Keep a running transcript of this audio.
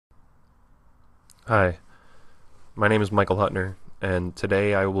Hi, my name is Michael Hutner, and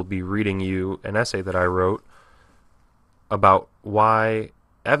today I will be reading you an essay that I wrote about why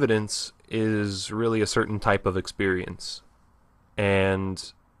evidence is really a certain type of experience,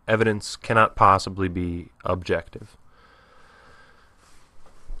 and evidence cannot possibly be objective.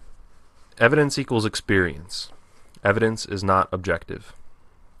 Evidence equals experience. Evidence is not objective.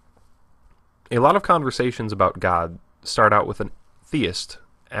 A lot of conversations about God start out with an theist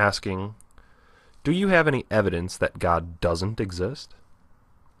asking, "Do you have any evidence that God doesn't exist?"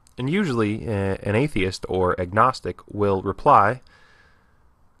 And usually, an atheist or agnostic will reply,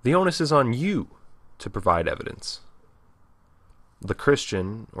 "The onus is on you to provide evidence." The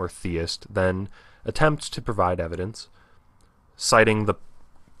Christian or theist then attempts to provide evidence, citing the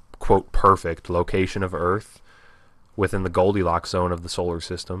quote perfect location of Earth within the Goldilocks zone of the solar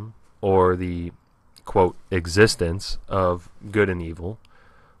system, or the quote existence of good and evil.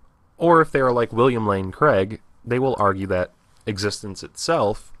 Or if they are like William Lane Craig, they will argue that existence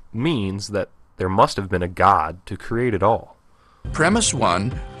itself means that there must have been a God to create it all. Premise one,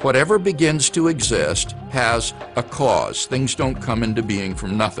 whatever begins to exist has a cause. Things don't come into being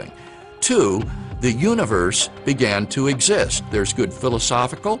from nothing. Two, the universe began to exist. There's good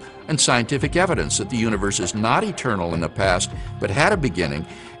philosophical and scientific evidence that the universe is not eternal in the past, but had a beginning.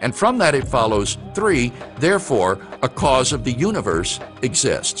 And from that it follows, three, therefore, a cause of the universe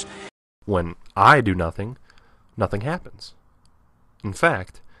exists. When I do nothing, nothing happens. In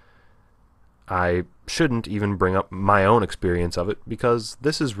fact, I shouldn't even bring up my own experience of it because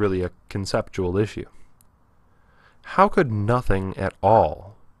this is really a conceptual issue. How could nothing at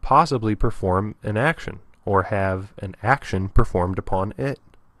all possibly perform an action or have an action performed upon it?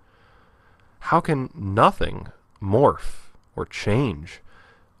 How can nothing morph or change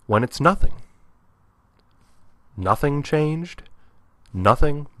when it's nothing? Nothing changed?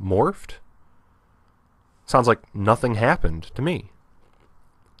 Nothing morphed? Sounds like nothing happened to me.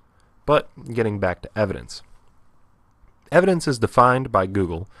 But getting back to evidence. Evidence is defined by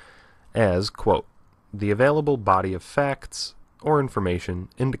Google as, quote, the available body of facts or information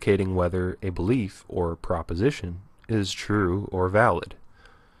indicating whether a belief or proposition is true or valid.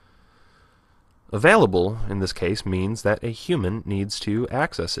 Available, in this case, means that a human needs to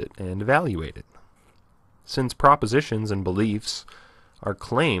access it and evaluate it. Since propositions and beliefs are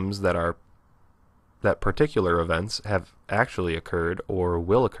claims that particular events have actually occurred or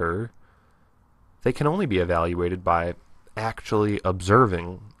will occur, they can only be evaluated by actually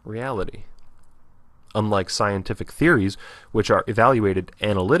observing reality. Unlike scientific theories, which are evaluated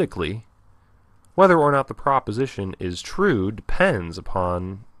analytically, whether or not the proposition is true depends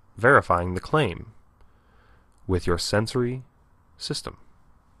upon verifying the claim with your sensory system.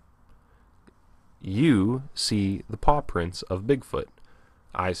 You see the paw prints of Bigfoot.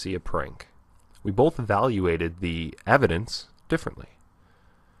 I see a prank. We both evaluated the evidence differently.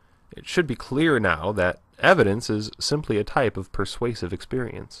 It should be clear now that evidence is simply a type of persuasive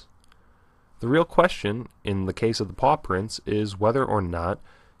experience. The real question, in the case of the paw prints, is whether or not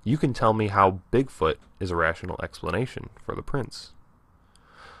you can tell me how Bigfoot is a rational explanation for the prints.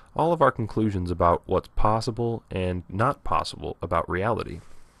 All of our conclusions about what's possible and not possible about reality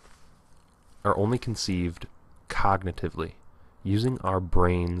are only conceived cognitively, using our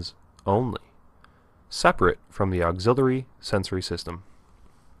brains only, separate from the auxiliary sensory system.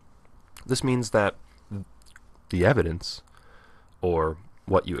 This means that the evidence, or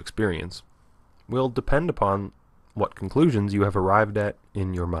what you experience, will depend upon what conclusions you have arrived at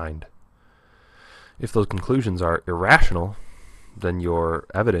in your mind. If those conclusions are irrational, then your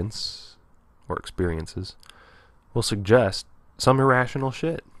evidence, or experiences, will suggest some irrational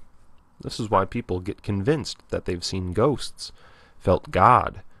shit. This is why people get convinced that they've seen ghosts, felt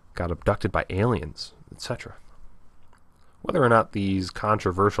God, got abducted by aliens, etc. Whether or not these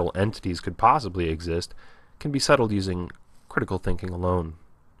controversial entities could possibly exist can be settled using critical thinking alone.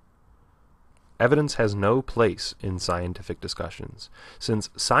 Evidence has no place in scientific discussions,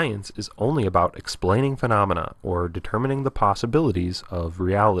 since science is only about explaining phenomena or determining the possibilities of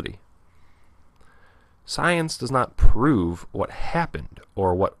reality. Science does not prove what happened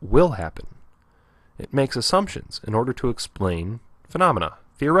or what will happen. It makes assumptions in order to explain phenomena,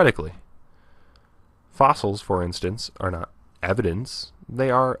 theoretically. Fossils, for instance, are not evidence,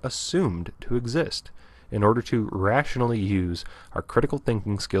 they are assumed to exist in order to rationally use our critical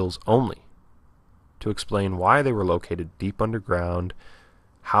thinking skills only to explain why they were located deep underground,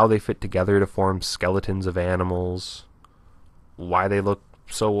 how they fit together to form skeletons of animals, why they look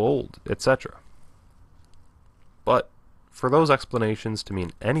so old, etc. But for those explanations to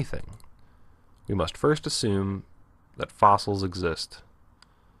mean anything, we must first assume that fossils exist.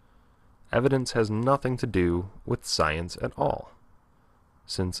 evidence has nothing to do with science at all,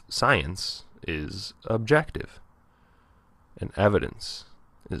 since science is objective and evidence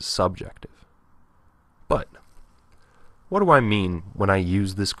is subjective. But what do I mean when I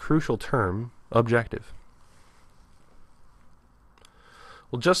use this crucial term, objective?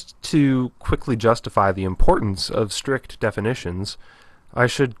 Well, just to quickly justify the importance of strict definitions, I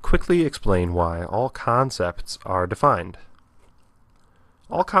should quickly explain why all concepts are defined.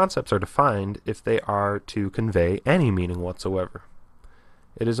 All concepts are defined if they are to convey any meaning whatsoever.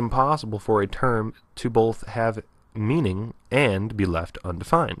 It is impossible for a term to both have meaning and be left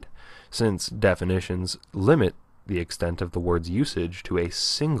undefined, since definitions limit the extent of the word's usage to a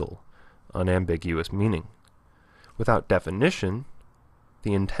single, unambiguous meaning. Without definition,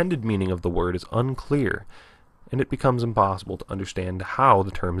 the intended meaning of the word is unclear, and it becomes impossible to understand how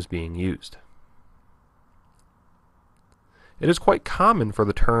the term is being used. It is quite common for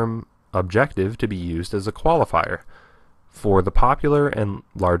the term objective to be used as a qualifier for the popular and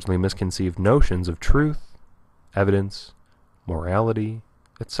largely misconceived notions of truth, evidence, morality,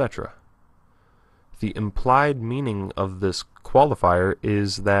 etc. The implied meaning of this qualifier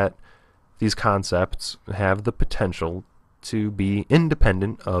is that these concepts have the potential to be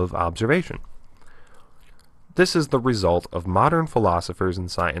independent of observation. This is the result of modern philosophers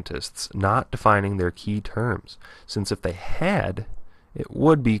and scientists not defining their key terms, since if they had, it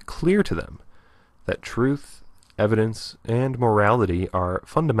would be clear to them that truth, evidence, and morality are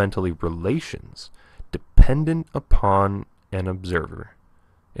fundamentally relations dependent upon an observer.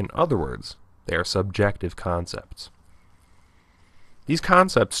 In other words, they are subjective concepts. These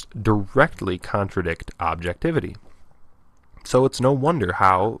concepts directly contradict objectivity, so it's no wonder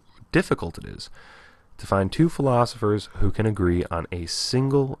how difficult it is to find two philosophers who can agree on a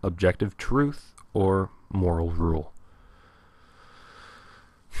single objective truth or moral rule.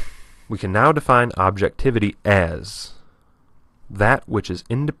 We can now define objectivity as that which is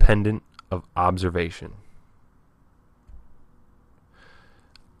independent of observation.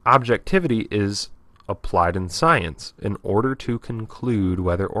 Objectivity is applied in science in order to conclude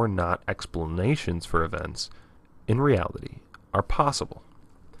whether or not explanations for events in reality are possible.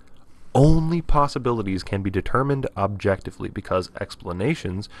 Only possibilities can be determined objectively because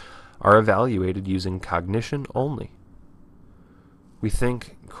explanations are evaluated using cognition only. We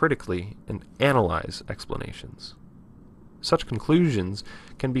think critically and analyze explanations. Such conclusions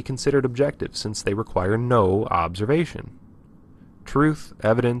can be considered objective since they require no observation. Truth,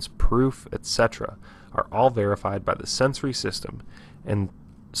 evidence, proof, etc. are all verified by the sensory system and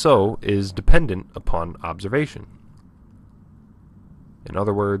so is dependent upon observation. In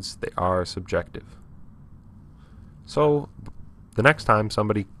other words, they are subjective. So, the next time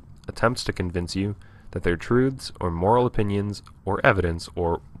somebody attempts to convince you that their truths or moral opinions or evidence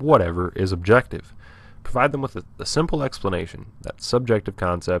or whatever is objective, provide them with the simple explanation that subjective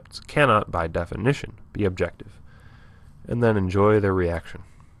concepts cannot, by definition, be objective, and then enjoy their reaction.